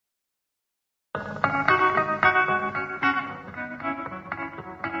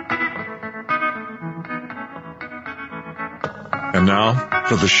And now,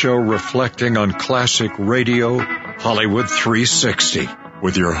 for the show reflecting on classic radio, Hollywood 360,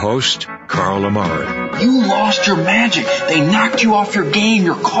 with your host, Carl Amari. You lost your magic. They knocked you off your game.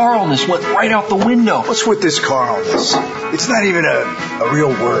 Your Carlness went right out the window. What's with this Carlness? It's not even a real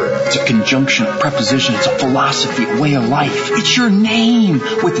word. It's a conjunction, a preposition. It's a philosophy, a way of life. It's your name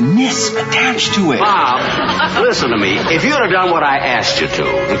with ness attached to it. Bob, listen to me. If you'd have done what I asked you to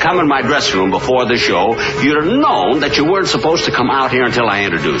and come in my dressing room before the show, you'd have known that you weren't supposed to come out here until I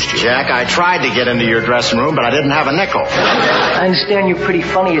introduced you. Jack, I tried to get into your dressing room, but I didn't have a nickel. I understand you're pretty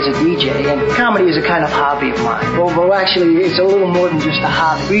funny as a DJ, and comedy is a kind of hobby of mine. Well, actually, it's a little more than just a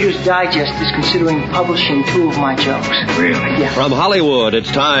hobby. Reader's Digest is considering publishing 2 of my jokes. Really? Yeah. From Hollywood,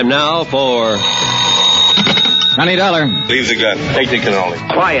 it's time now for... $20. Leave the gun. Take the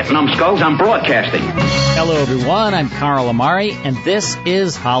cannoli. Quiet, numbskulls. I'm broadcasting. Hello, everyone. I'm Carl Amari, and this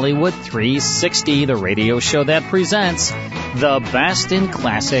is Hollywood 360, the radio show that presents the best in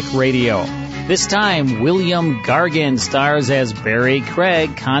classic radio. This time, William Gargan stars as Barrie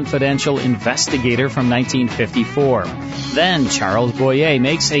Craig, confidential investigator from 1954. Then Charles Boyer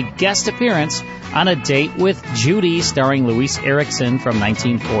makes a guest appearance on A Date with Judy, starring Louise Erickson from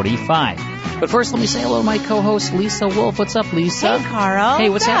 1945. But first, let me say hello to my co-host, Lisa Wolf. What's up, Lisa? Hey, Carl. Hey,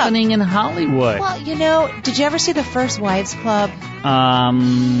 what's happening in Hollywood? Well, you know, did you ever see The First Wives Club? It's a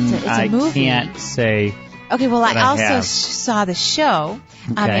movie. I can't say. Okay, well, I also saw the show.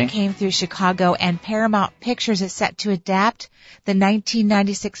 Okay. It came through Chicago, and Paramount Pictures is set to adapt the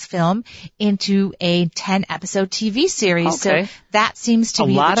 1996 film into a 10-episode TV series. Okay. So that seems to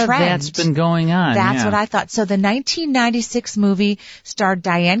be the trend. A lot of that's been going on. That's what I thought. So the 1996 movie starred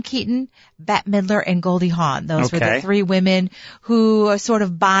Diane Keaton, Bette Midler, and Goldie Hawn. Those were the 3 women who sort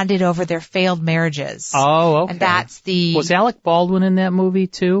of bonded over their failed marriages. Oh, okay. And that's the... Was Alec Baldwin in that movie,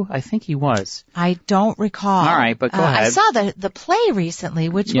 too? I think he was. I don't recall. All right, but go ahead. I saw the play recently,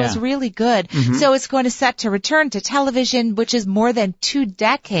 which was really good. Mm-hmm. So it's going to set to return to television, which is more than 2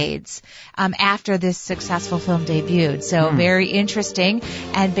 decades after this successful film debuted. So very interesting.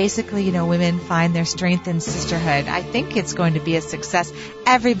 And basically, you know, women find their strength in sisterhood. I think it's going to be a success.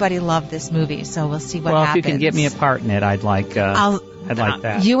 Everybody loved this movie, so we'll see what happens. Well, if you can get me a part in it, I'd like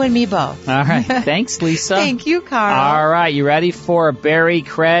that. You and me both. All right. Thanks, Lisa. Thank you, Carl. All right. You ready for Barrie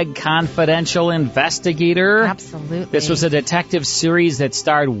Craig, confidential investigator? Absolutely. This was a detective series that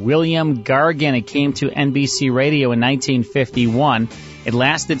starred William Gargan. It came to NBC Radio in 1951. It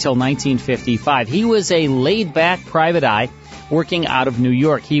lasted till 1955. He was a laid-back private eye working out of New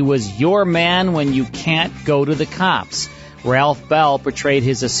York. He was your man when you can't go to the cops. Ralph Bell portrayed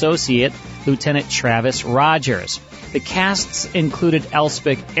his associate, Lieutenant Travis Rogers. The casts included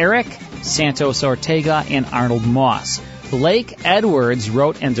Elspeth Eric, Santos Ortega, and Arnold Moss. Blake Edwards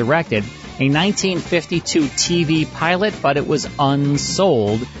wrote and directed a 1952 TV pilot, but it was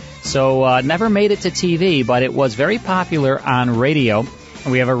unsold, so never made it to TV, but it was very popular on radio.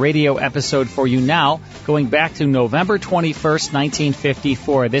 And we have a radio episode for you now, going back to November 21st,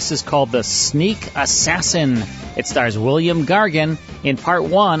 1954. This is called The Sneak Assassin. It stars William Gargan in Part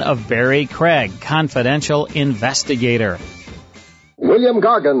 1 of Barrie Craig, confidential investigator. William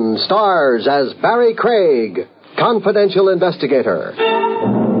Gargan stars as Barrie Craig, confidential investigator.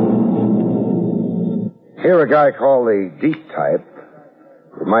 Here a guy called the deep type.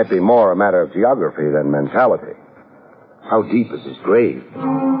 It might be more a matter of geography than mentality. How deep is his grave?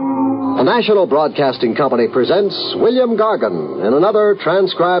 The National Broadcasting Company presents William Gargan in another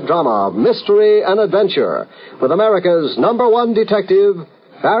transcribed drama of mystery and adventure with America's #1 detective,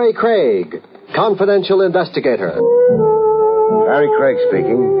 Barrie Craig, confidential investigator. Barrie Craig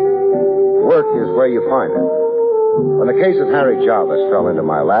speaking. Work is where you find it. When the case of Harry Jarvis fell into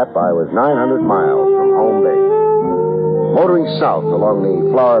my lap, I was 900 miles from home base, motoring south along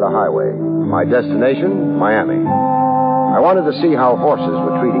the Florida highway. My destination, Miami. I wanted to see how horses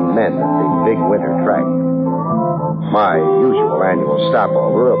were treating men at the big winter track. My usual annual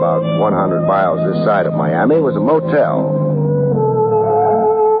stopover, about 100 miles this side of Miami, was a motel.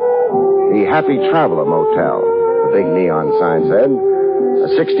 The Happy Traveler Motel, the big neon sign said.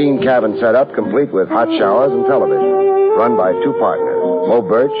 A 16-cabin setup complete with hot showers and television, run by 2 partners, Mo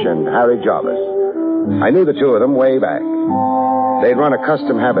Birch and Harry Jarvis. I knew the 2 of them way back. They'd run a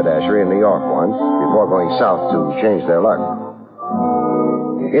custom haberdashery in New York once, before going south to change their luck.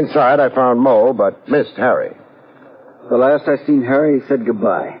 Inside, I found Mo, but missed Harry. The last I seen Harry, he said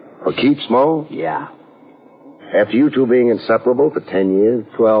goodbye. For keeps, Mo? Yeah. After you 2 being inseparable for 10 years?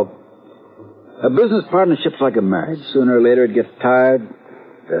 12. A business partnership's like a marriage. Sooner or later it gets tired,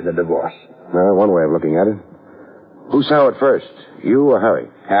 there's a divorce. One way of looking at it. Who saw it first, you or Harry?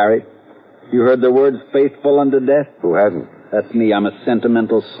 Harry. You heard the words faithful unto death? Who hasn't? That's me. I'm a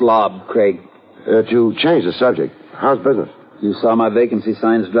sentimental slob, Craig. To change the subject, how's business? You saw my vacancy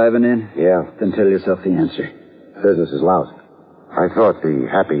signs driving in? Yeah. Then tell yourself the answer. Business is lousy. I thought the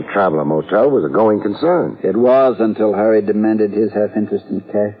Happy Traveler Motel was a going concern. It was until Harry demanded his half interest in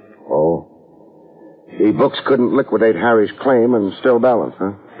cash. Oh. The books couldn't liquidate Harry's claim and still balance,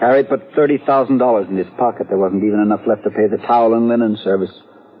 huh? Harry put $30,000 in his pocket. There wasn't even enough left to pay the towel and linen service.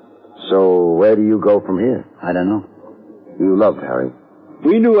 So where do you go from here? I don't know. You loved Harry.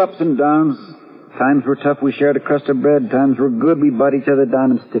 We knew ups and downs. Times were tough, we shared a crust of bread. Times were good, we bought each other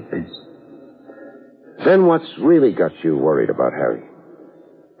down in stiffpence. Then what's really got you worried about Harry?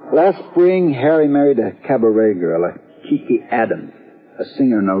 Last spring, Harry married a cabaret girl, a Kiki Adams, a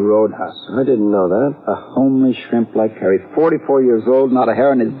singer in a roadhouse. I didn't know that. A homely shrimp like Harry, 44 years old, not a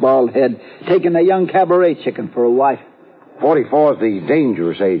hair on his bald head, taking a young cabaret chicken for a wife. 44 is the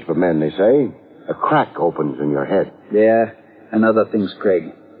dangerous age for men, they say. A crack opens in your head. Yeah, and other things, Craig.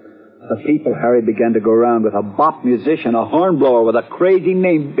 The people Harry began to go around with a bop musician, a hornblower with a crazy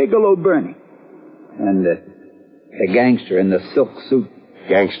name, Bigelow Bernie. And the gangster in the silk suit.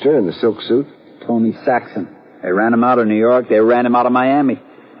 Gangster in the silk suit? Tony Saxon. They ran him out of New York. They ran him out of Miami.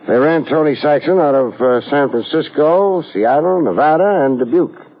 They ran Tony Saxon out of San Francisco, Seattle, Nevada, and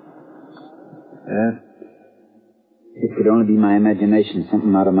Dubuque. It could only be my imagination,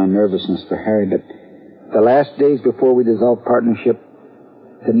 something out of my nervousness for Harry. But the last days before we dissolved partnership,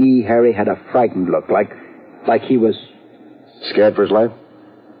 to me, Harry had a frightened look, like he was... Scared for his life?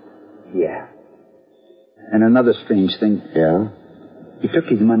 Yeah. And another strange thing. Yeah? He took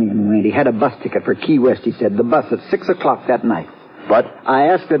his money and went. He had a bus ticket for Key West, he said. The bus at 6 o'clock that night. But? I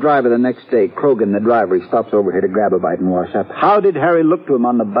asked the driver the next day, Krogan, the driver. He stops over here to grab a bite and wash up. How did Harry look to him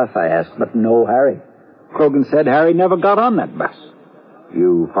on the bus, I asked. But no Harry. Krogan said Harry never got on that bus.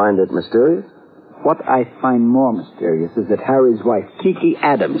 You find it mysterious? What I find more mysterious is that Harry's wife, Kiki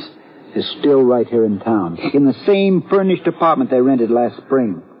Adams, is still right here in town, in the same furnished apartment they rented last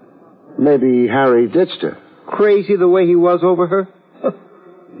spring. Maybe Harry ditched her. Crazy the way he was over her?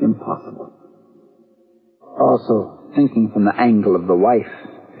 Impossible. Also, thinking from the angle of the wife,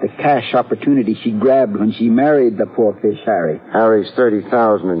 the cash opportunity she grabbed when she married the poor fish Harry. Harry's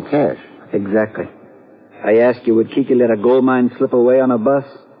 $30,000 in cash. Exactly. I asked you, would Kiki let a gold mine slip away on a bus?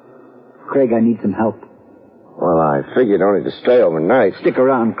 Craig, I need some help. Well, I figured only to stay overnight. Stick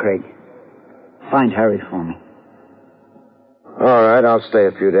around, Craig. Find Harry for me. All right, I'll stay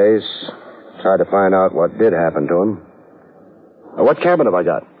a few days. Try to find out what did happen to him. What cabin have I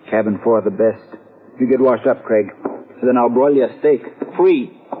got? Cabin 4, the best. You get washed up, Craig. Then I'll broil you a steak.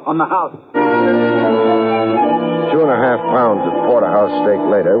 Free. On the house. 2.5 pounds of porterhouse steak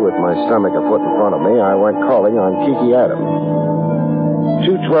later, with my stomach a foot in front of me, I went calling on Kiki Adams.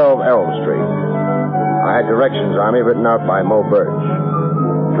 212 Elm Street. I had directions on me written out by Mo Birch.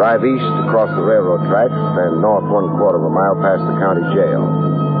 Drive east across the railroad tracks, then north 1/4 of a mile past the county jail.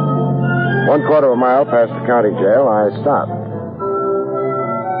 1/4 of a mile past the county jail, I stopped.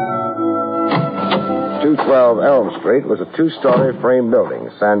 212 Elm Street was a 2-story frame building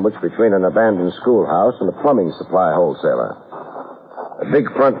sandwiched between an abandoned schoolhouse and a plumbing supply wholesaler. A big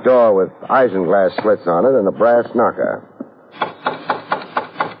front door with isinglass slits on it and a brass knocker.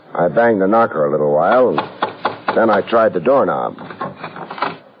 I banged the knocker a little while, and then I tried the doorknob.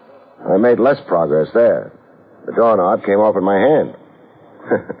 I made less progress there. The doorknob came off in my hand.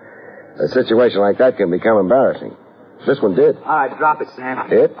 A situation like that can become embarrassing. This one did. All right, drop it,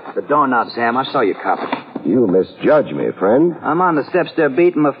 Sam. It? The doorknob, Sam. I saw you cop it. You misjudge me, friend. I'm on the steps there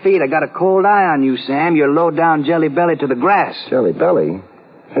beating my feet. I got a cold eye on you, Sam. You're low down jelly belly to the grass. Jelly belly?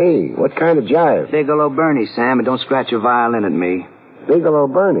 Hey, what kind of jive? Bigelow Bernie, Sam, and don't scratch your violin at me. Bigelow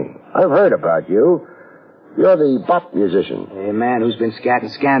Bernie. I've heard about you. You're the bop musician. Hey, man, who's been scatting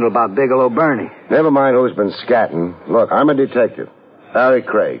scandal about Bigelow Bernie? Never mind who's been scatting. Look, I'm a detective. Barrie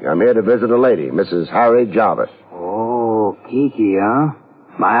Craig. I'm here to visit a lady, Mrs. Harry Jarvis. Oh, Kiki, huh?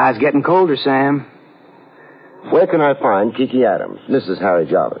 My eye's getting colder, Sam. Where can I find Kiki Adams, Mrs. Harry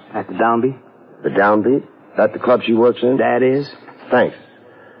Jarvis? At the Downbeat. The Downbeat? That the club she works in? That is. Thanks.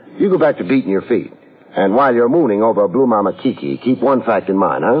 You go back to beating your feet. And while you're mooning over Blue Mama Kiki, keep one fact in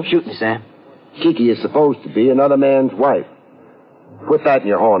mind, huh? Shoot me, Sam. Kiki is supposed to be another man's wife. Put that in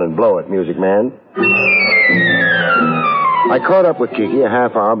your horn and blow it, music man. I caught up with Kiki a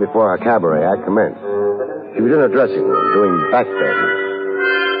half hour before her cabaret act commenced. She was in her dressing room doing back bends.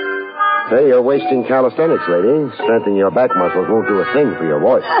 Say, you're wasting calisthenics, lady. Strengthening your back muscles won't do a thing for your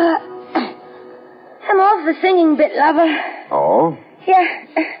voice. I'm off the singing bit, lover. Oh? Yeah.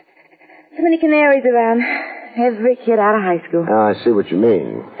 Too many canaries around. Every kid out of high school. I see what you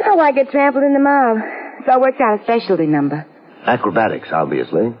mean. So I get trampled in the mob. So I worked out a specialty number. Acrobatics,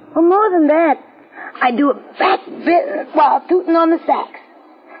 obviously. Well, more than that, I do a fat bit while tooting on the sax.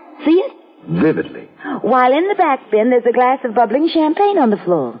 See it? Vividly. While in the back bin, there's a glass of bubbling champagne on the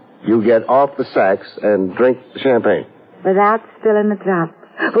floor. You get off the sax and drink the champagne. Without spilling the drop.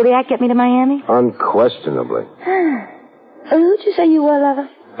 Will the act get me to Miami? Unquestionably. Who'd you say you were, lover?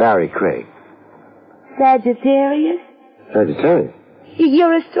 Barrie Craig. Sagittarius? Sagittarius?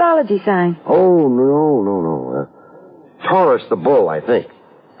 Your astrology sign. Oh, no. Taurus the bull, I think.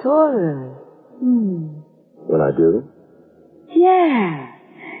 Taurus? Will I do? Yeah.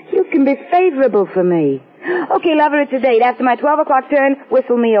 You can be favorable for me. Okay, lover, it's a date. After my 12 o'clock turn,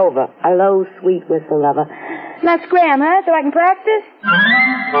 whistle me over. A low, sweet whistle, lover. Now scram, huh, so I can practice?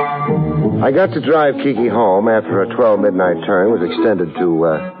 I got to drive Kiki home after her 12 midnight turn was extended to,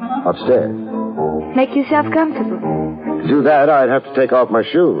 upstairs. Make yourself comfortable. To do that, I'd have to take off my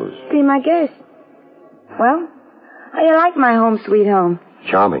shoes. Be my guest. Well, how you like my home sweet home?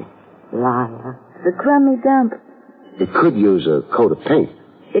 Charming. Liar. The crummy dump. It could use a coat of paint.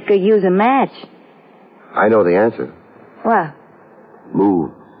 It could use a match. I know the answer. What?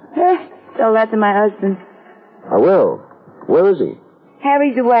 Move. Tell that to my husband. I will. Where is he?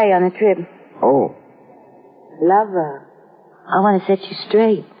 Harry's away on a trip. Oh. Lover, I want to set you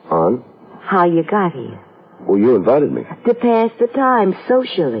straight. On? How you got here. Well, you invited me. To pass the time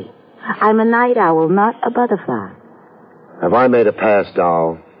socially. I'm a night owl, not a butterfly. Have I made a pass,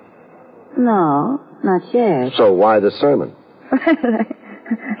 doll? No, not yet. So why the sermon?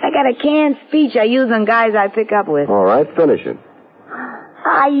 I got a canned speech I use on guys I pick up with. All right, finish it.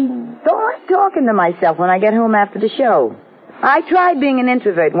 I don't like talking to myself when I get home after the show. I tried being an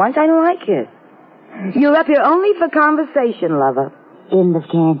introvert once. I don't like it. You're up here only for conversation, lover. End of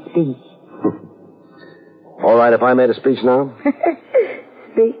canned speech. All right, if I made a speech now?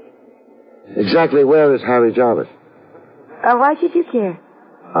 Speak. Exactly where is Harry Jarvis? Why should you care?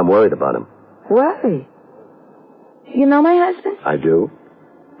 I'm worried about him. Worried? You know my husband? I do.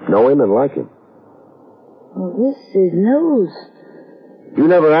 Know him and like him. Well, this is news. You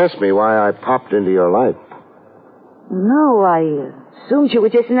never asked me why I popped into your life. No, I assumed you were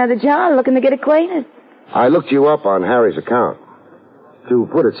just another John looking to get acquainted. I looked you up on Harry's account. To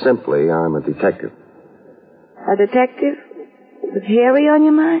put it simply, I'm a detective. A detective? With Harry on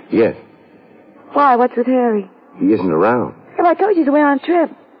your mind? Yes. Why? What's with Harry? He isn't around. Well, I told you he's away on a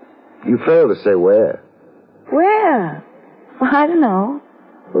trip. You failed to say where. Where? Well, I don't know.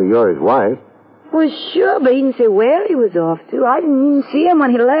 Well, you're his wife. Well, sure, but he didn't say where he was off to. I didn't even see him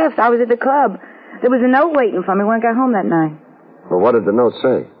when he left. I was at the club. There was a note waiting for me when I got home that night. Well, what did the note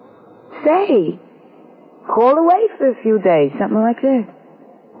say? Say? Called away for a few days, something like that.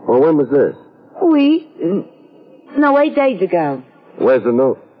 Well, when was this? 8 days ago. Where's the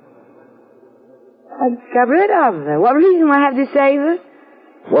note? I got rid of her. What reason would I have to save her?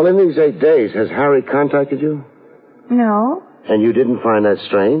 Well, in these 8 days, has Harry contacted you? No. And you didn't find that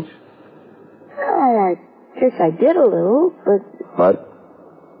strange? I guess I did a little, but... What?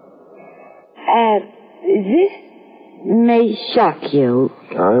 This may shock you.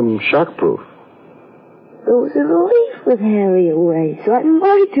 I'm shock-proof. It was a relief with Harry away, so I didn't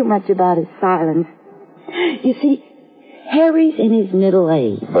worry too much about his silence. You see, Harry's in his middle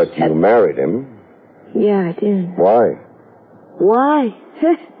age. But you married him. Yeah, I did. Why? Why?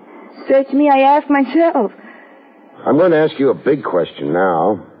 Search me, I ask myself. I'm going to ask you a big question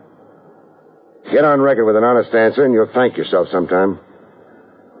now. Get on record with an honest answer, and you'll thank yourself sometime.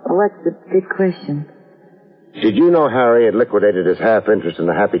 What's the big question? Did you know Harry had liquidated his half interest in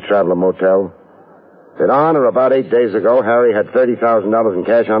the Happy Traveler Motel? That on or about 8 days ago, Harry had $30,000 in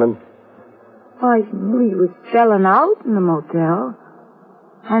cash on him? I knew he was selling out in the motel.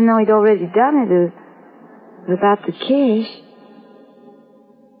 I know he'd already done it without the cash.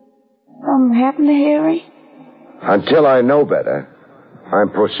 Something happened to Harry? Until I know better, I'm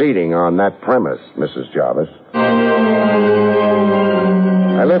proceeding on that premise, Mrs. Jarvis.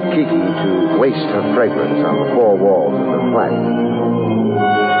 I left Kiki to waste her fragrance on the four walls of the flat.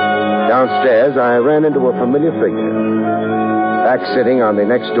 Downstairs, I ran into a familiar figure. Back sitting on the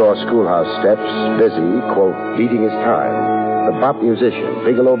next-door schoolhouse steps, busy, quote, beating his time, the bop musician,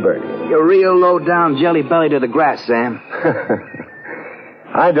 Bigelow Bernie. You're real low-down jelly belly to the grass, Sam.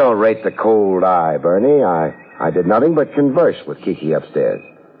 I don't rate the cold eye, Bernie. I did nothing but converse with Kiki upstairs.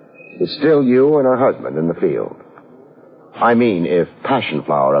 It's still you and her husband in the field. I mean, if Passion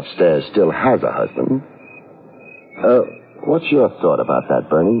Flower upstairs still has a husband. What's your thought about that,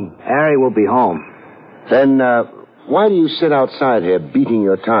 Bernie? Harry will be home. Then, why do you sit outside here beating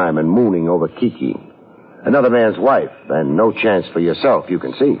your time and mooning over Kiki? Another man's wife, and no chance for yourself, you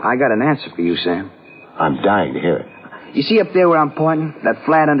can see. I got an answer for you, Sam. I'm dying to hear it. You see up there where I'm pointing? That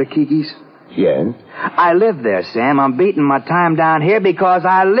flat under Kiki's? Yeah? I live there, Sam. I'm beating my time down here because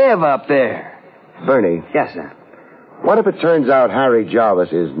I live up there. Bernie. Yes, sir. What if it turns out Harry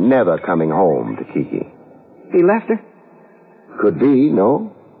Jarvis is never coming home to Kiki? He left her? Could be,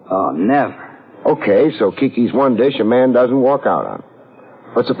 no? Oh, never. Okay, so Kiki's one dish a man doesn't walk out on.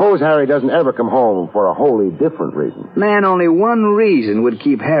 But suppose Harry doesn't ever come home for a wholly different reason. Man, only one reason would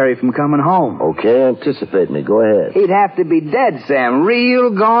keep Harry from coming home. Okay, anticipate me. Go ahead. He'd have to be dead, Sam.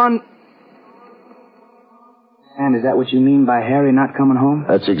 Real gone. And is that what you mean by Harry not coming home?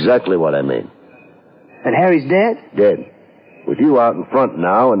 That's exactly what I mean. That Harry's dead? Dead. With you out in front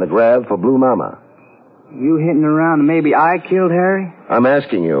now in the grab for Blue Mama. You hitting around and maybe I killed Harry? I'm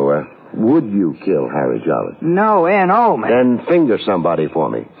asking you, would you kill Harry Jarvis? No, N.O., man. Then finger somebody for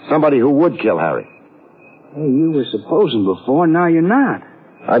me. Somebody who would kill Harry. Hey, you were supposing before, now you're not.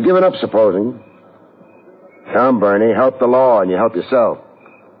 I've given up supposing. Come, Bernie, help the law and you help yourself.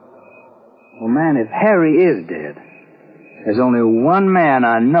 Well, man, if Harry is dead, there's only one man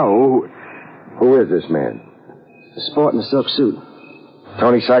I know Who is this man? Sporting a silk suit.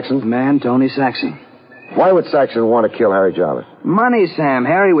 Tony Saxon? Man, Tony Saxon. Why would Saxon want to kill Harry Jarvis? Money, Sam.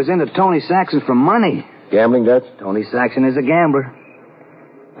 Harry was into Tony Saxon for money. Gambling debts? Tony Saxon is a gambler.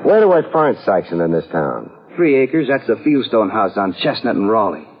 Where do I find Saxon in this town? 3 acres. That's the Fieldstone house on Chestnut and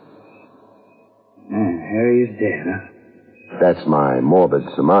Raleigh. Harry is dead, huh? That's my morbid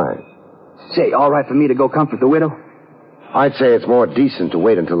surmise. Say, all right for me to go comfort the widow? I'd say it's more decent to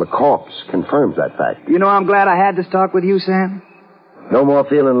wait until the corpse confirms that fact. You know, I'm glad I had this talk with you, Sam. No more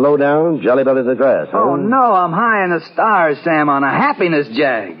feeling low down, jelly belly to the grass, huh? Oh, no, I'm high in the stars, Sam, on a happiness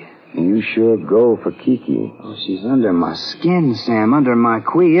jag. You sure go for Kiki. Oh, she's under my skin, Sam, under my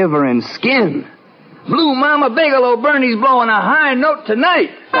quivering skin. Blue Mama Bigelow Bernie's blowing a high note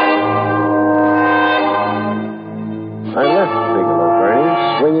tonight. I left Bigelow Bernie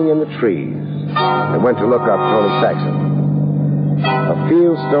swinging in the trees and went to look up Tony Saxon. A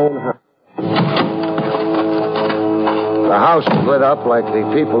Fieldstone house. The house was lit up like the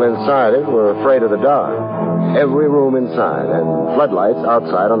people inside it were afraid of the dark. Every room inside, and floodlights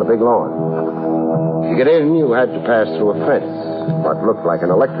outside on the big lawn. To get in, you had to pass through a fence, what looked like an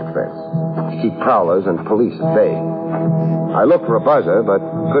electric fence, to keep prowlers and police at bay. I looked for a buzzer, but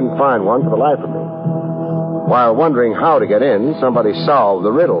couldn't find one for the life of me. While wondering how to get in, somebody solved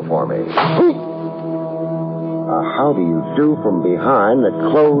the riddle for me. How do you do from behind that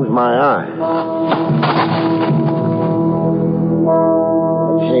closed my eyes?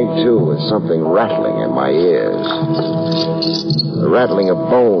 I came to with something rattling in my ears. The rattling of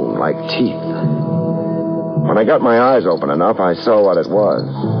bone like teeth. When I got my eyes open enough, I saw what it was.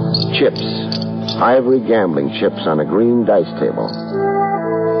 Chips. Ivory gambling chips on a green dice table.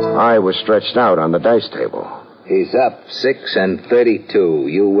 I was stretched out on the dice table. He's up 6 and 32.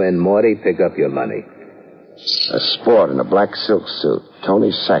 You win, Morty. Pick up your money. A sport in a black silk suit.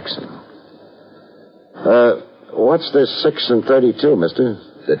 Tony Saxon. What's this 6 and 32, mister?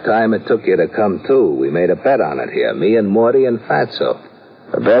 The time it took you to come to. We made a bet on it here. Me and Morty and Fatso.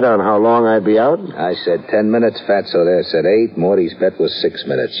 A bet on how long I'd be out? I said 10 minutes. Fatso there said 8. Morty's bet was 6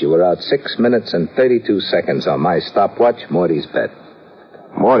 minutes. You were out 6 minutes and 32 seconds on my stopwatch. Morty's bet.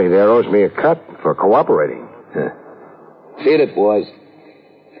 Morty there owes me a cut for cooperating. Beat it, boys.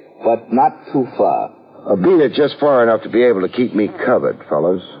 But not too far. Beat it just far enough to be able to keep me covered,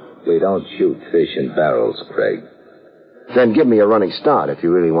 fellas. We don't shoot fish in barrels, Craig. Then give me a running start if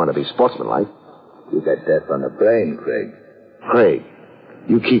you really want to be sportsmanlike. You got death on the brain, Craig. Craig.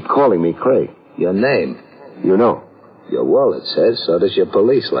 You keep calling me Craig. Your name? You know. Your wallet says, so does your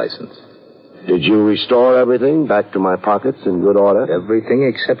police license. Did you restore everything back to my pockets in good order?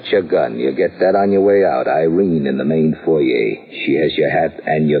 Everything except your gun. You get that on your way out. Irene in the main foyer. She has your hat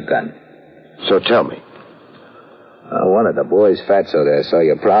and your gun. So tell me. One of the boys, Fatso there, saw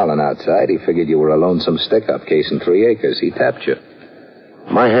you prowling outside. He figured you were a lonesome stick-up casing 3 acres. He tapped you.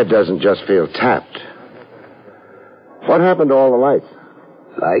 My head doesn't just feel tapped. What happened to all the lights?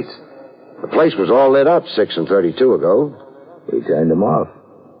 Lights? The place was all lit up 6 and 32 ago. We turned them off.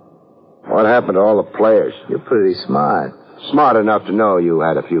 What happened to all the players? You're pretty smart. Smart enough to know you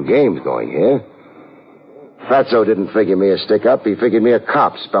had a few games going here. Fatso didn't figure me a stick-up. He figured me a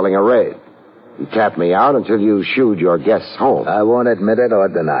cop spelling a raid. He tapped me out until you shooed your guests home. I won't admit it or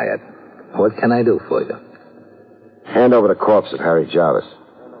deny it. What can I do for you? Hand over the corpse of Harry Jarvis.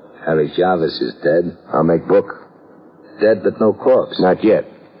 Harry Jarvis is dead. I'll make book. Dead but no corpse. Not yet.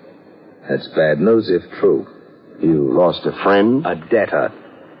 That's bad news if true. You lost a friend? A debtor.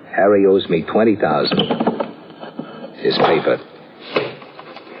 Harry owes me $20,000. His paper.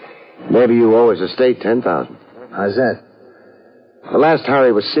 Maybe you owe his estate $10,000. How's that? The last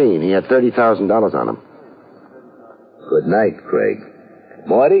Harry was seen, he had $30,000 on him. Good night, Craig.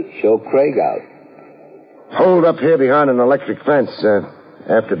 Morty, show Craig out. Holed up here behind an electric fence,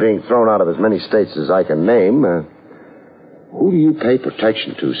 after being thrown out of as many states as I can name. Who do you pay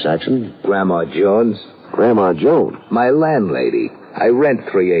protection to, Saxon? Grandma Jones. Grandma Jones? My landlady. I rent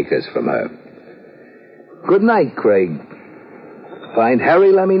 3 acres from her. Good night, Craig. Find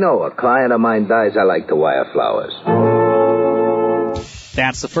Harry, let me know. A client of mine dies, I like to wire flowers.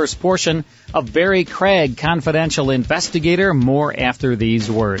 That's the first portion of Barrie Craig, Confidential Investigator. More after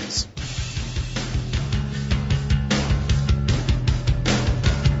these words.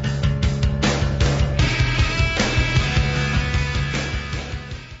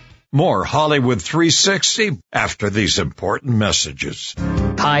 More Hollywood 360 after these important messages.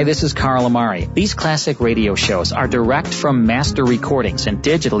 Hi, this is Carl Amari. These classic radio shows are direct from master recordings and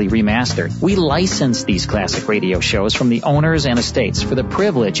digitally remastered. We license these classic radio shows from the owners and estates for the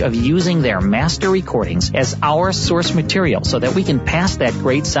privilege of using their master recordings as our source material so that we can pass that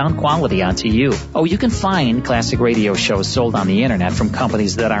great sound quality on to you. Oh, you can find classic radio shows sold on the internet from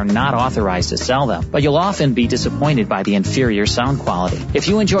companies that are not authorized to sell them, but you'll often be disappointed by the inferior sound quality. If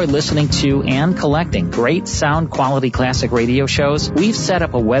you enjoy listening to and collecting great sound quality classic radio shows, we've set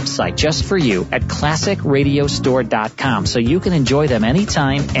up a website just for you at classicradiostore.com so you can enjoy them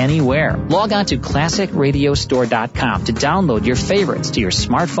anytime, anywhere. Log on to classicradiostore.com to download your favorites to your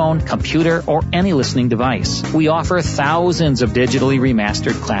smartphone, computer, or any listening device. We offer thousands of digitally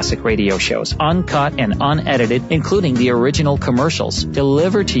remastered classic radio shows, uncut and unedited, including the original commercials,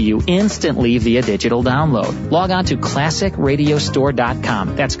 delivered to you instantly via digital download. Log on to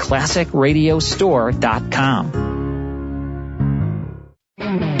classicradiostore.com. That's classicradiostore.com.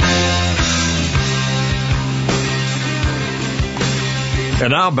 And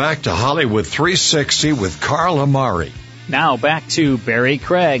now back to Hollywood 360 with Carl Amari. Now back to Barrie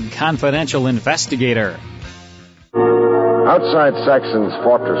Craig, Confidential Investigator. Outside Saxon's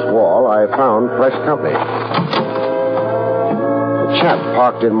fortress wall, I found fresh company. A chap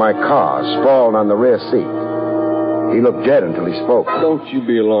parked in my car, sprawled on the rear seat. He looked dead until he spoke. Don't you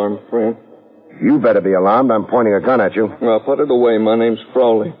be alarmed, friend. You better be alarmed. I'm pointing a gun at you. Well, put it away. My name's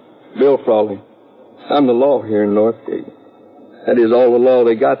Frawley. Bill Frawley. I'm the law here in Northgate. That is all the law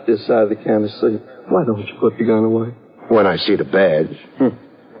they got this side of the county seat. Why don't you put the gun away? When I see the badge.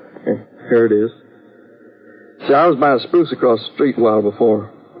 Here it is. See, I was by a spruce across the street a while before,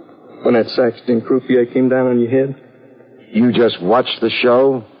 when that Saxton croupier came down on your head. You just watched the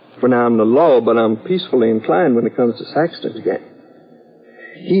show? For now, I'm the law, but I'm peacefully inclined when it comes to Saxton's game.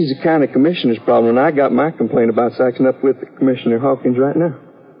 He's the county commissioner's problem, and I got my complaint about Saxton up with Commissioner Hawkins right now.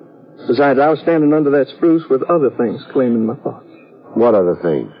 Besides, I was standing under that spruce with other things claiming my thoughts. What other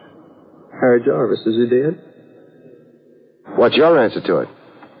things? Harry Jarvis, is he dead? What's your answer to it?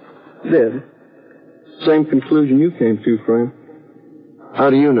 Dead. Same conclusion you came to, friend. How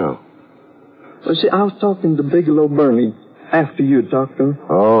do you know? Well, see, I was talking to Bigelow Bernie after you had talked to him.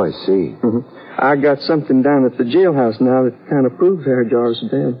 Oh, I see. I got something down at the jailhouse now that kind of proves Harry Jarvis is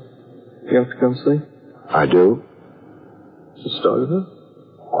dead. You have to come see? I do. So start it up.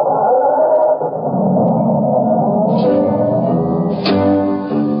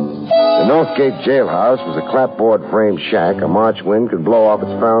 The Northgate jailhouse was a clapboard frame shack a March wind could blow off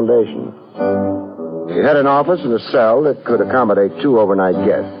its foundation. It had an office and a cell that could accommodate 2 overnight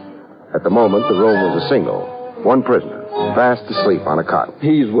guests. At the moment, the room was a single. One prisoner, fast asleep on a cot.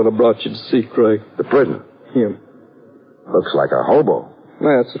 He's what I brought you to see, Craig. The prisoner? Him. Looks like a hobo.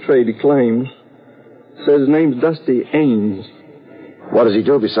 That's the trade he claims. Says his name's Dusty Ames. What does he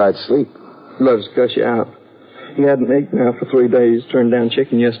do besides sleep? Loves to cuss you out. He hadn't ate now for 3 days, turned down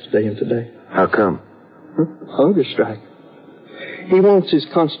chicken yesterday and today. How come? Hunger strike. He wants his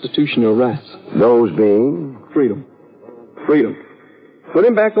constitutional rights. Those being? Freedom. Freedom. Put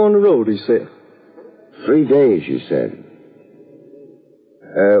him back on the road, he said. 3 days, you said.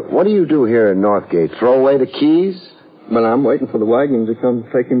 What do you do here in Northgate? Throw away the keys? Well, I'm waiting for the wagon to come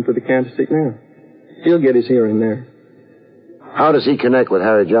take him to the county seat now. He'll get his hearing there. How does he connect with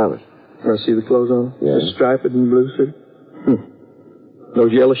Harry Jarvis? I see the clothes on him? Yes. The striped and blue suit?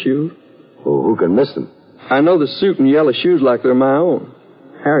 Those yellow shoes? Oh, who can miss them? I know the suit and yellow shoes like they're my own.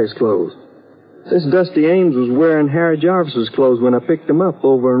 Harry's clothes. This Dusty Ames was wearing Harry Jarvis's clothes when I picked him up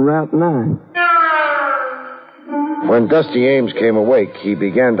over in Route 9. When Dusty Ames came awake, he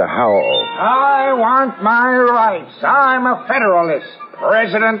began to howl. I want my rights. I'm a Federalist.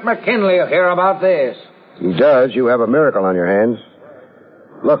 President McKinley will hear about this. He does. You have a miracle on your hands.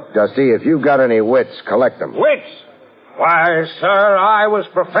 Look, Dusty, if you've got any wits, collect them. Wits? Why, sir, I was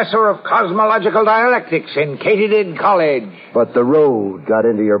professor of cosmological dialectics in Katydid College. But the road got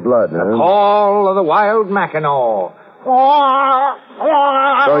into your blood, huh? The call of the wild Mackinaw.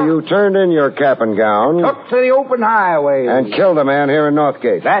 So you turned in your cap and gown. Took to the open highway. And killed a man here in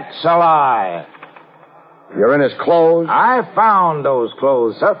Northgate. That's a lie. You're in his clothes? I found those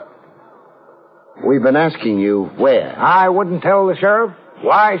clothes, sir. We've been asking you where. I wouldn't tell the sheriff.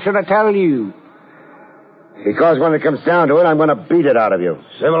 Why should I tell you? Because when it comes down to it, I'm going to beat it out of you.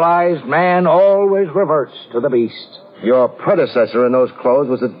 Civilized man always reverts to the beast. Your predecessor in those clothes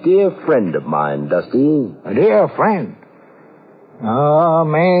was a dear friend of mine, Dusty. A dear friend? A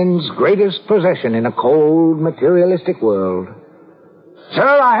man's greatest possession in a cold, materialistic world. Sir,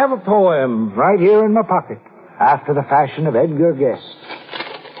 I have a poem right here in my pocket, after the fashion of Edgar Guest.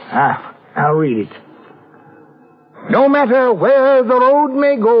 I'll read it. No matter where the road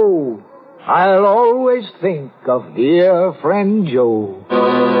may go, I'll always think of dear friend Joe.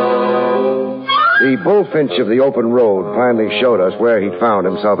 The bullfinch of the open road finally showed us where he'd found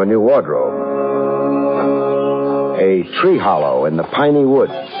himself a new wardrobe. A tree hollow in the piney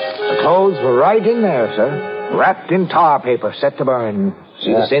woods. The clothes were right in there, sir. Wrapped in tar paper set to burn.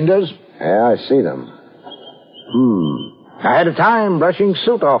 See the cinders? Yeah, I see them. I had a time brushing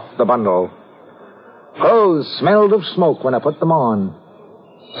soot off the bundle. Clothes smelled of smoke when I put them on.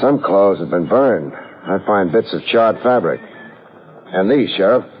 Some clothes have been burned. I find bits of charred fabric. And these,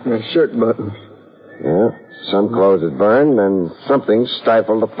 Sheriff? Shirt buttons. Yeah, some clothes had burned, and something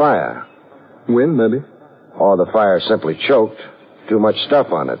stifled the fire. Wind, maybe. Or the fire simply choked. Too much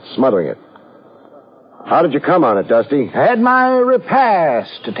stuff on it, smothering it. How did you come on it, Dusty? I had my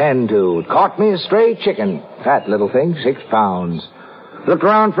repast to tend to. It caught me a stray chicken. Fat little thing, 6 pounds. Looked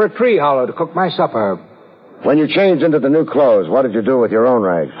around for a tree hollow to cook my supper. When you changed into the new clothes, what did you do with your own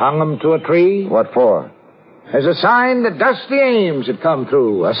rags? Hung them to a tree. What for? As a sign that Dusty Ames had come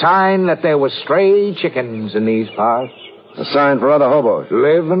through. A sign that there was stray chickens in these parts. A sign for other hobos.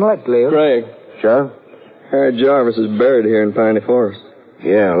 Live and let live. Craig. Sheriff? Harry Jarvis is buried here in Piney Forest.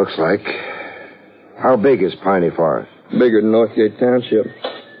 Yeah, looks like. How big is Piney Forest? Bigger than Northgate Township.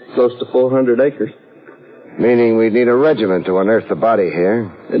 Close to 400 acres. Meaning we'd need a regiment to unearth the body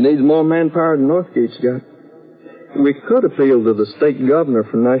here. It needs more manpower than Northgate's got. We could appeal to the state governor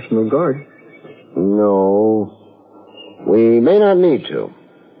for National Guard. No. We may not need to.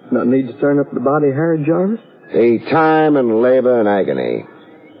 Not need to turn up the body of Harry Jarvis? The time and labor and agony.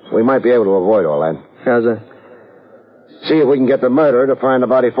 We might be able to avoid all that. How's that? See if we can get the murderer to find the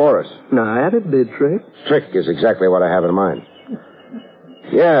body for us. Now, that'd be a trick. Trick is exactly what I have in mind.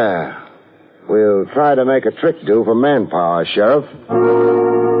 Yeah. We'll try to make a trick do for manpower, Sheriff.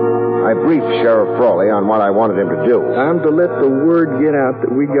 I briefed Sheriff Frawley on what I wanted him to do. I'm to let the word get out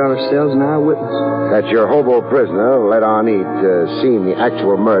that we got ourselves an eyewitness. That your hobo prisoner let on he'd seen the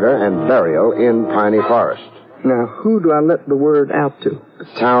actual murder and burial in Piney Forest. Now, who do I let the word out to? The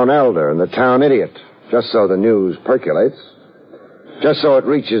town elder and the town idiot. Just so the news percolates. Just so it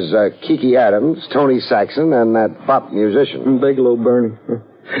reaches Kiki Adams, Tony Saxon, and that bop musician. And Bigelow Bernie.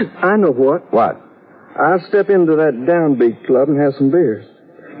 I know what. What? I'll step into that downbeat club and have some beers.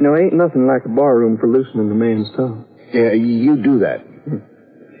 You know, ain't nothing like a barroom for loosening a man's tongue. Yeah, you do that.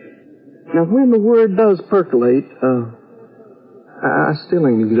 Now, when the word does percolate, I still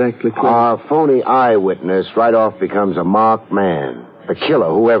ain't exactly clear. Our phony eyewitness right off becomes a marked man. The killer,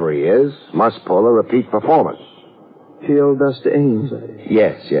 whoever he is, must pull a repeat performance. Kill Dusty Ames, that is.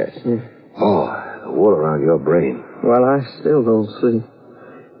 Yes. Yeah. Oh, the wool around your brain. Well, I still don't see.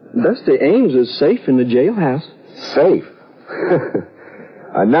 Dusty Ames is safe in the jailhouse. Safe?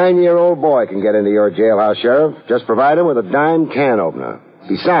 A 9-year-old boy can get into your jailhouse, Sheriff. Just provide him with a dime can opener.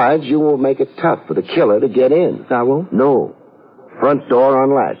 Besides, you will make it tough for the killer to get in. I won't? No. Front door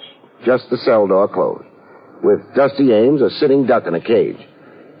unlatched. Just the cell door closed. With Dusty Ames a sitting duck in a cage.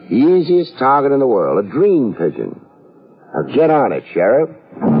 The easiest target in the world. A dream pigeon. Now get on it, Sheriff.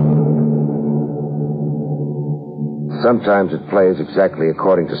 Sometimes it plays exactly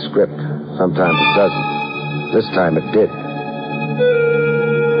according to script. Sometimes it doesn't. This time it did.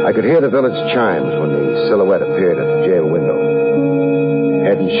 I could hear the village chimes when the silhouette appeared at the jail window.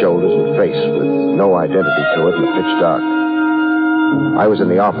 Head and shoulders and face with no identity to it in the pitch dark. I was in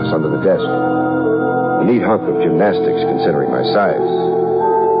the office under the desk. A neat hunk of gymnastics considering my size.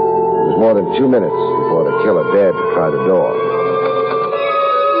 It was more than 2 minutes before the killer dared to try the door.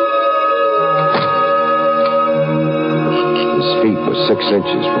 His feet were 6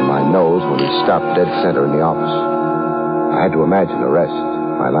 inches from my nose when he stopped dead center in the office. I had to imagine the rest.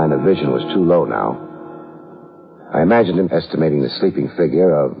 My line of vision was too low now. I imagined him estimating the sleeping figure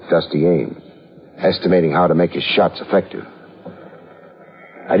of Dusty Ames. estimating how to make his shots effective.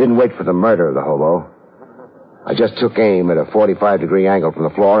 I didn't wait for the murder of the hobo. I just took aim at a 45-degree angle from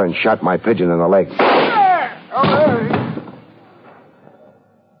the floor and shot my pigeon in the leg.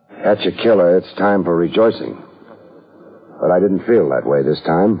 That's your killer. It's time for rejoicing. But I didn't feel that way this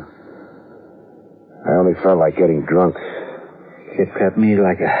time. I only felt like getting drunk. It kept me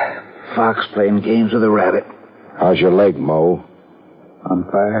like a fox playing games with a rabbit. How's your leg, Mo? On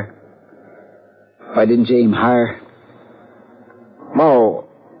fire. Why didn't you aim higher? Mo,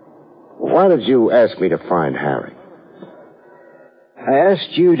 why did you ask me to find Harry? I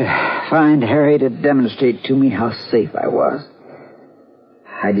asked you to find Harry to demonstrate to me how safe I was.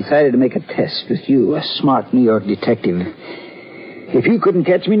 I decided to make a test with you, a smart New York detective. If you couldn't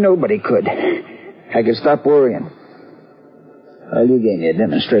catch me, nobody could. I could stop worrying. Well, you gave me a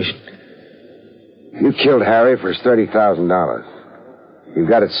demonstration. You killed Harry for his $30,000. You've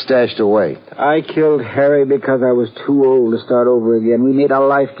got it stashed away. I killed Harry because I was too old to start over again. We made a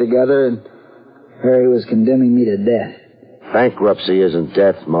life together, and Harry was condemning me to death. Bankruptcy isn't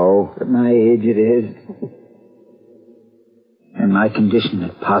death, Mo. At my age, it is. And my condition,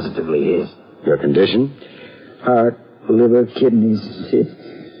 it positively is. Your condition? Heart, liver, kidneys.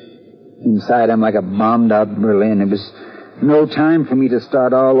 Inside, I'm like a bombed-out Berlin. It was no time for me to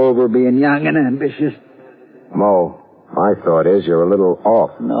start all over being young and ambitious. Mo, my thought is you're a little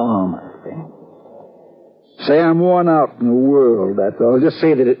off. No, my friend. Say I'm worn out in the world, that's all. Just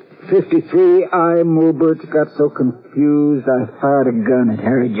say that at 53, I, Mulbert, got so confused I fired a gun at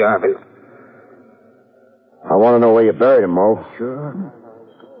Harry Jarvis. I want to know where you buried him, Mo. Sure.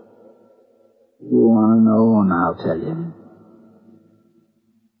 You want to know, and I'll tell you.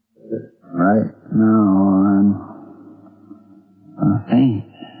 Right now, I think.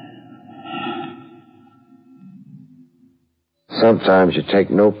 Sometimes you take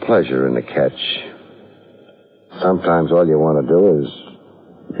no pleasure in the catch. Sometimes all you want to do is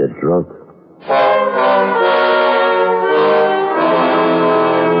get drunk.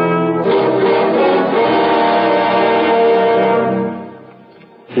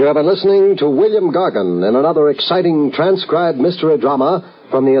 You have been listening to William Gargan in another exciting transcribed mystery drama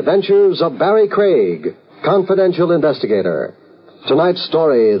from the adventures of Barrie Craig, confidential investigator. Tonight's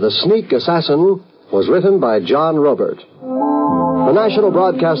story, The Sneak Assassin, was written by John Robert. The National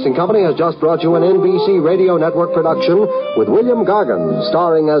Broadcasting Company has just brought you an NBC Radio Network production with William Gargan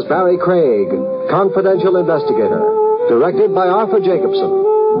starring as Barrie Craig, confidential investigator, directed by Arthur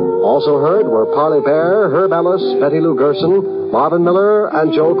Jacobson. Also heard were Parley, Baer, Herb Ellis, Betty Lou Gerson, Marvin Miller,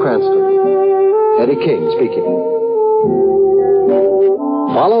 and Joe Cranston. Eddie King speaking.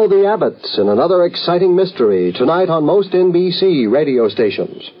 Follow the Abbotts in another exciting mystery tonight on most NBC radio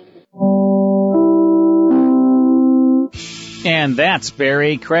stations. And that's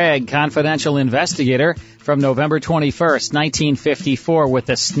Barrie Craig, confidential investigator, from November 21st, 1954, with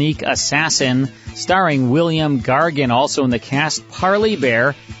The Sneak Assassin, starring William Gargan. Also in the cast, Parley,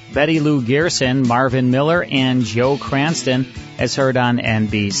 Baer, Betty Lou Gerson, Marvin Miller, and Joe Cranston, as heard on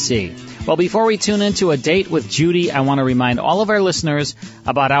NBC. Well, before we tune into A Date with Judy, I want to remind all of our listeners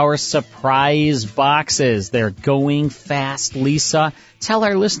about our surprise boxes. They're going fast. Lisa, tell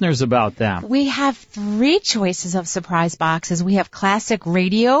our listeners about them. We have 3 choices of surprise boxes. We have classic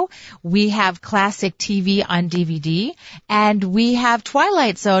radio, we have classic TV on DVD, and we have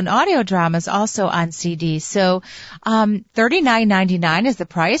Twilight Zone audio dramas also on CD. So $39.99 is the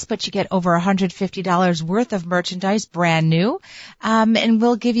price, but you get over $150 worth of merchandise, brand new. And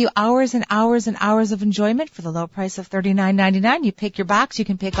we'll give you hours and hours and hours of enjoyment for the low price of $39.99. You pick your box, you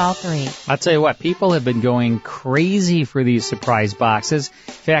can pick all 3. I'll tell you what, people have been going crazy for these surprise boxes. In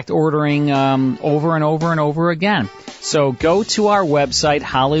fact, ordering over and over and over again. So go to our website,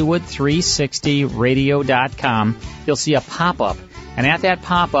 Hollywood360radio.com. You'll see a pop-up. And at that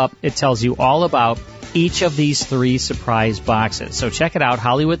pop-up, it tells you all about each of these 3 surprise boxes. So check it out,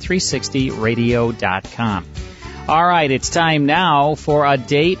 Hollywood360radio.com. All right, it's time now for A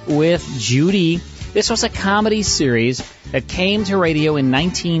Date with Judy. This was a comedy series that came to radio in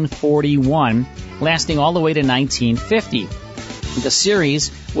 1941, lasting all the way to 1950. The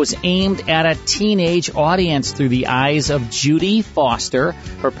series was aimed at a teenage audience through the eyes of Judy Foster,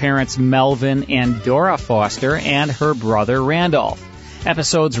 her parents Melvin and Dora Foster, and her brother Randolph.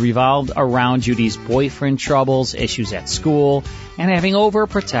 Episodes revolved around Judy's boyfriend troubles, issues at school, and having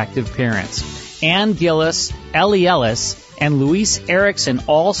overprotective parents. Ann Gillis, Ellie Ellis, and Louise Erickson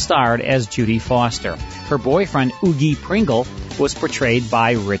all starred as Judy Foster. Her boyfriend, Oogie Pringle, was portrayed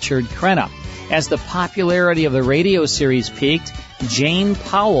by Richard Crenna. As the popularity of the radio series peaked, Jane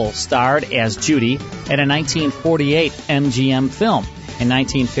Powell starred as Judy in a 1948 MGM film. In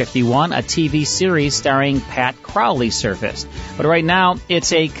 1951, a TV series starring Pat Crowley surfaced. But right now,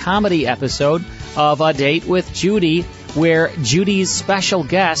 it's a comedy episode of A Date with Judy, where Judy's special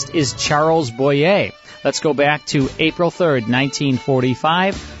guest is Charles Boyer. Let's go back to April 3rd,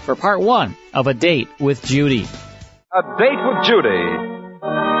 1945, for part 1 of A Date with Judy. A Date with Judy.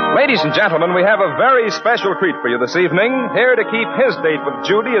 Ladies and gentlemen, we have a very special treat for you this evening. Here to keep his date with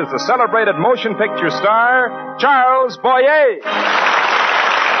Judy is the celebrated motion picture star, Charles Boyer.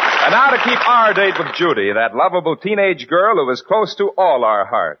 And now to keep our date with Judy, that lovable teenage girl who is close to all our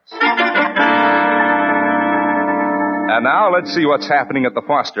hearts. And now let's see what's happening at the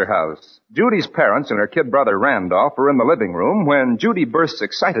Foster house. Judy's parents and her kid brother Randolph are in the living room when Judy bursts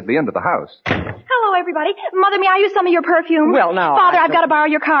excitedly into the house. Hello, everybody. Mother, may I use some of your perfume? Well, now... Father, I've got to borrow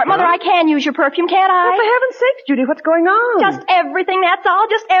your car. Mother, I can use your perfume, can't I? Well, for heaven's sakes, Judy, what's going on? Just everything, that's all.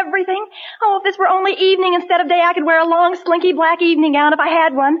 Just everything. Oh, if this were only evening instead of day, I could wear a long, slinky black evening gown if I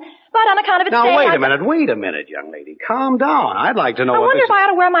had one. But on account of its day... Now, wait a minute, young lady. Calm down. I'd like to know I wonder if I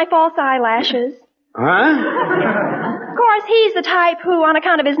ought to wear my false eyelashes. Huh? Of course, he's the type who, on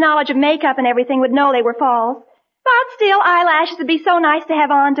account of his knowledge of makeup and everything, would know they were false. But still, eyelashes would be so nice to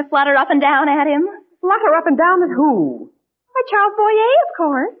have on to flutter up and down at him. Flutter up and down at who? Why, Charles Boyer, of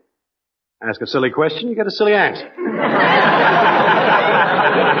course. Ask a silly question, you get a silly answer.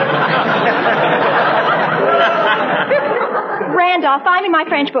 Randolph, find me my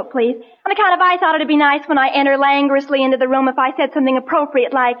French book, please. On account of I thought it'd be nice when I enter languorously into the room if I said something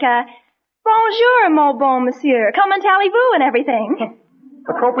appropriate like, bonjour, mon bon monsieur. Comment allez-vous and everything.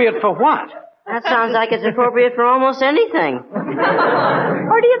 Appropriate for what? That sounds like it's appropriate for almost anything.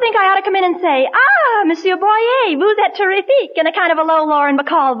 Or do you think I ought to come in and say, Monsieur Boyer, vous êtes terrifique, in a kind of a low Lauren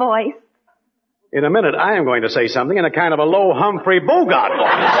Bacall voice? In a minute, I am going to say something in a kind of a low Humphrey Bogart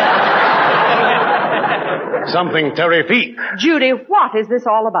voice. Something terrifique. Judy, what is this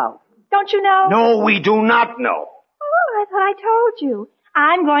all about? Don't you know? No, we do not know. Oh, I thought I told you.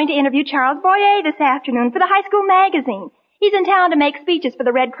 I'm going to interview Charles Boyer this afternoon for the high school magazine. He's in town to make speeches for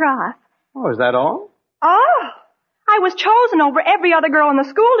the Red Cross. Oh, is that all? Oh, I was chosen over every other girl in the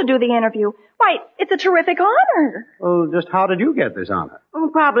school to do the interview. Why, it's a terrific honor. Well, just how did you get this honor? Oh,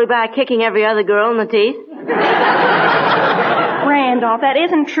 probably by kicking every other girl in the teeth. Randolph, that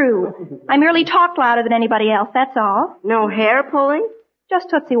isn't true. I merely talked louder than anybody else, that's all. No hair pulling? Just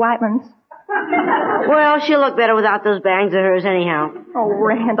Tootsie Whiteman's. Well, she'll look better without those bangs of hers anyhow. Oh,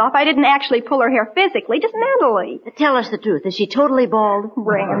 Randolph, I didn't actually pull her hair physically, just mentally. Tell us the truth. Is she totally bald?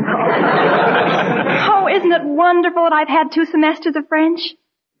 Randolph. Oh, isn't it wonderful that I've had 2 semesters of French?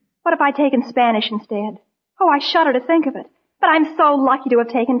 What if I'd taken Spanish instead? Oh, I shudder to think of it. But I'm so lucky to have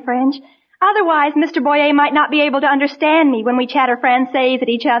taken French. Otherwise, Mr. Boyer might not be able to understand me when we chatter Francais at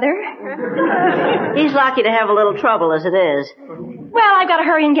each other. He's lucky to have a little trouble as it is. Well, I've got to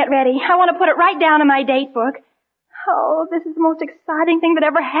hurry and get ready. I want to put it right down in my date book. Oh, this is the most exciting thing that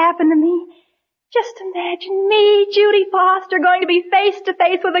ever happened to me. Just imagine me, Judy Foster, going to be face to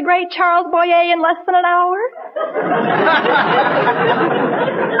face with the great Charles Boyer in less than an hour.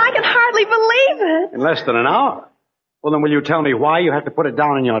 I can hardly believe it. In less than an hour? Well, then will you tell me why you have to put it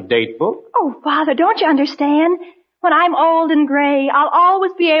down in your date book? Oh, Father, don't you understand? When I'm old and gray, I'll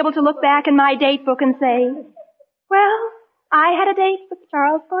always be able to look back in my date book and say, well, I had a date with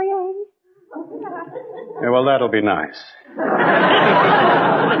Charles Boyer. Yeah, well, that'll be nice.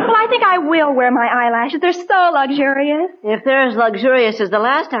 Well, I think I will wear my eyelashes. They're so luxurious. If they're as luxurious as the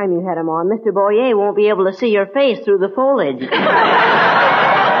last time you had them on, Mr. Boyer won't be able to see your face through the foliage.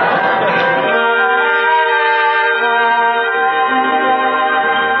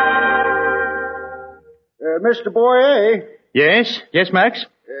 Mr. Boyer? Yes, Max?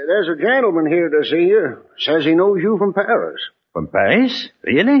 There's a gentleman here to see you. Says he knows you from Paris. From Paris?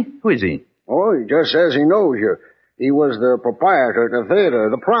 Really? Who is he? Oh, he just says he knows you. He was the proprietor at the theater,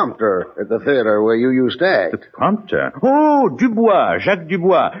 the prompter at the theater where you used to act. The prompter? Oh, Dubois, Jacques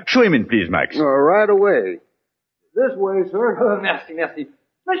Dubois. Show him in, please, Max. Right away. This way, sir. Merci.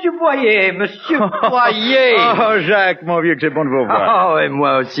 Monsieur Boyer, Monsieur Boyer. Oh, Jacques, mon vieux, que c'est bon de vous voir. Oh, et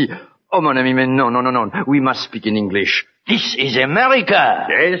moi aussi. Oh, mon ami, mais non. We must speak in English. This is America.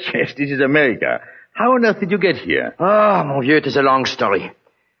 Yes, this is America. How on earth did you get here? Ah, mon vieux, it is a long story.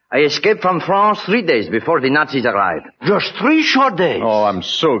 I escaped from France 3 days before the Nazis arrived. Just 3 short days. Oh, I'm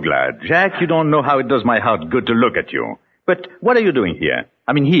so glad. Jacques, you don't know how it does my heart good to look at you. But what are you doing here?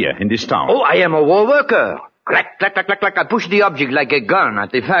 I mean, here, in this town. Oh, I am a war worker. Clack, clack, clack, clack, clack. I push the object like a gun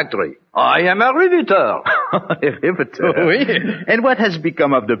at the factory. I am a riveter. A riveter? Oui. And what has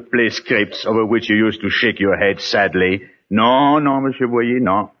become of the play scripts over which you used to shake your head sadly? No, Monsieur Boyer,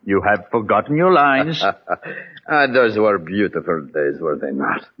 no. You have forgotten your lines. Those were beautiful days, were they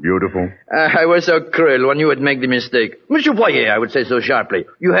not? Beautiful. I was so cruel when you would make the mistake. Monsieur Boyer, I would say so sharply,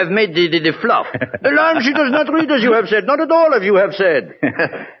 you have made the fluff. The line she does not read as you have said, not at all as you have said.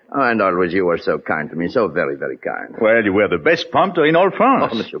 And always you were so kind to me, so very, very kind. Well, you were the best prompter in all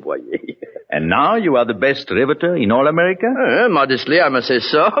France. Oh, Monsieur Boyer. And now you are the best riveter in all America? Modestly, I must say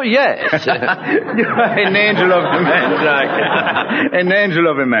so, yes. You are an angel of a man, Jacques. An angel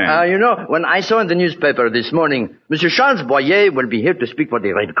of a man. You know, when I saw in the newspaper this morning, Monsieur Charles Boyer will be here to speak for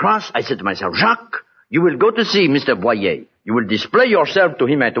the Red Cross, I said to myself, Jacques, you will go to see Mr. Boyer. You will display yourself to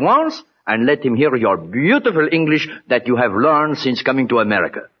him at once and let him hear your beautiful English that you have learned since coming to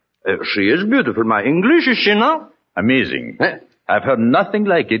America. She is beautiful, my English, is she not? Amazing. I've heard nothing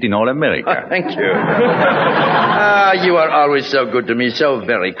like it in all America. Thank you. You are always so good to me, so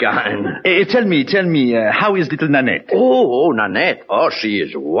very kind. Tell me, how is little Nanette? Oh, Nanette. Oh, she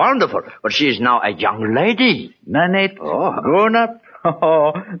is wonderful. But she is now a young lady. Nanette? Oh. Grown up?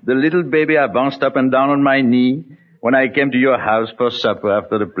 Oh, the little baby I bounced up and down on my knee when I came to your house for supper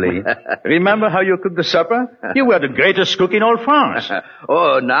after the play. Remember how you cooked the supper? You were the greatest cook in all France.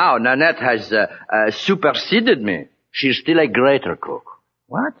 Oh, now Nanette has superseded me. She's still a greater cook.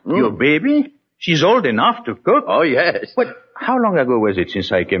 What? Your baby? She's old enough to cook? Oh, yes. But how long ago was it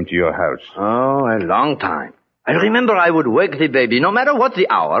since I came to your house? Oh, a long time. I remember I would wake the baby, no matter what the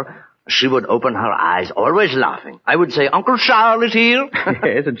hour. She would open her eyes, always laughing. I would say, Uncle Charles is here.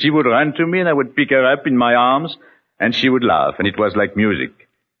 Yes, and she would run to me and I would pick her up in my arms and she would laugh and it was like music.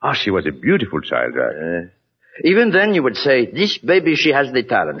 Oh, she was a beautiful child, right? Even then you would say, this baby, she has the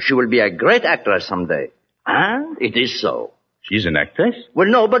talent. She will be a great actress someday. And it is so. She's an actress? Well,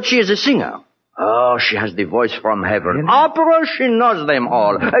 no, but she is a singer. Oh, she has the voice from heaven. Opera, she knows them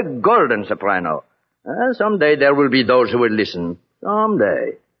all. A golden soprano. Someday there will be those who will listen.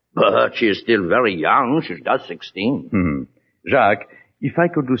 Someday. But she is still very young. She's just 16. Jacques, if I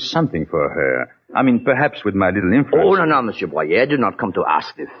could do something for her, I mean, perhaps with my little influence. Oh, no, Monsieur Boyer, do not come to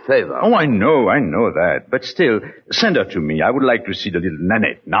ask the favor. Oh, I know that. But still, send her to me. I would like to see the little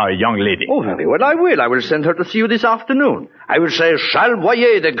Nanette, now a young lady. Oh, very well, I will. I will send her to see you this afternoon. I will say, Charles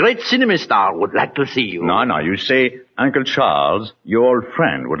Boyer, the great cinema star, would like to see you. No, you say, Uncle Charles, your old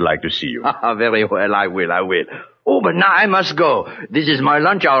friend, would like to see you. Very well, I will. Oh, but now I must go. This is my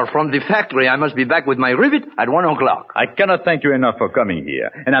lunch hour from the factory. I must be back with my rivet at 1 o'clock. I cannot thank you enough for coming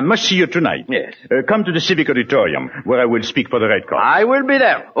here. And I must see you tonight. Yes. Come to the Civic Auditorium, where I will speak for the Red Cross. I will be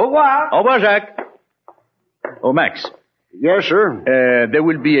there. Au revoir. Au revoir, Jacques. Oh, Max. Yes, sir? There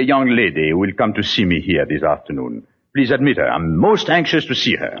will be a young lady who will come to see me here this afternoon. Please admit her. I'm most anxious to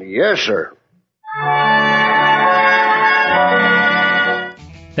see her. Yes, sir.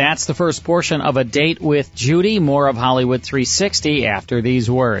 That's the first portion of A Date with Judy. More of Hollywood 360 after these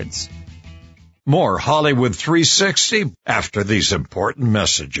words. More Hollywood 360 after these important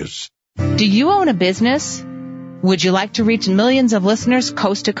messages. Do you own a business? Would you like to reach millions of listeners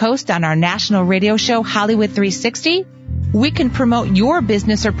coast to coast on our national radio show, Hollywood 360? We can promote your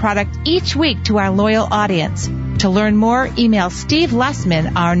business or product each week to our loyal audience. To learn more, email Steve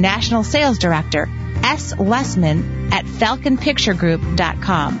Lessman, our National Sales Director, slessman at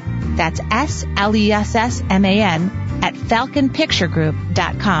falconpicturegroup.com. That's SLESSMAN at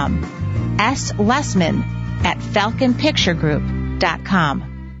falconpicturegroup.com. Lessman at falconpicturegroup.com.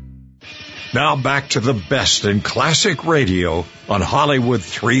 Now back to the best in classic radio on Hollywood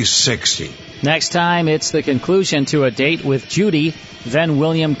 360. Next time, it's the conclusion to A Date with Judy. Then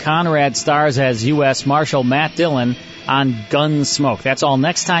William Conrad stars as U.S. Marshal Matt Dillon on Gunsmoke. That's all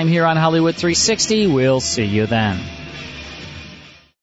next time here on Hollywood 360. We'll see you then.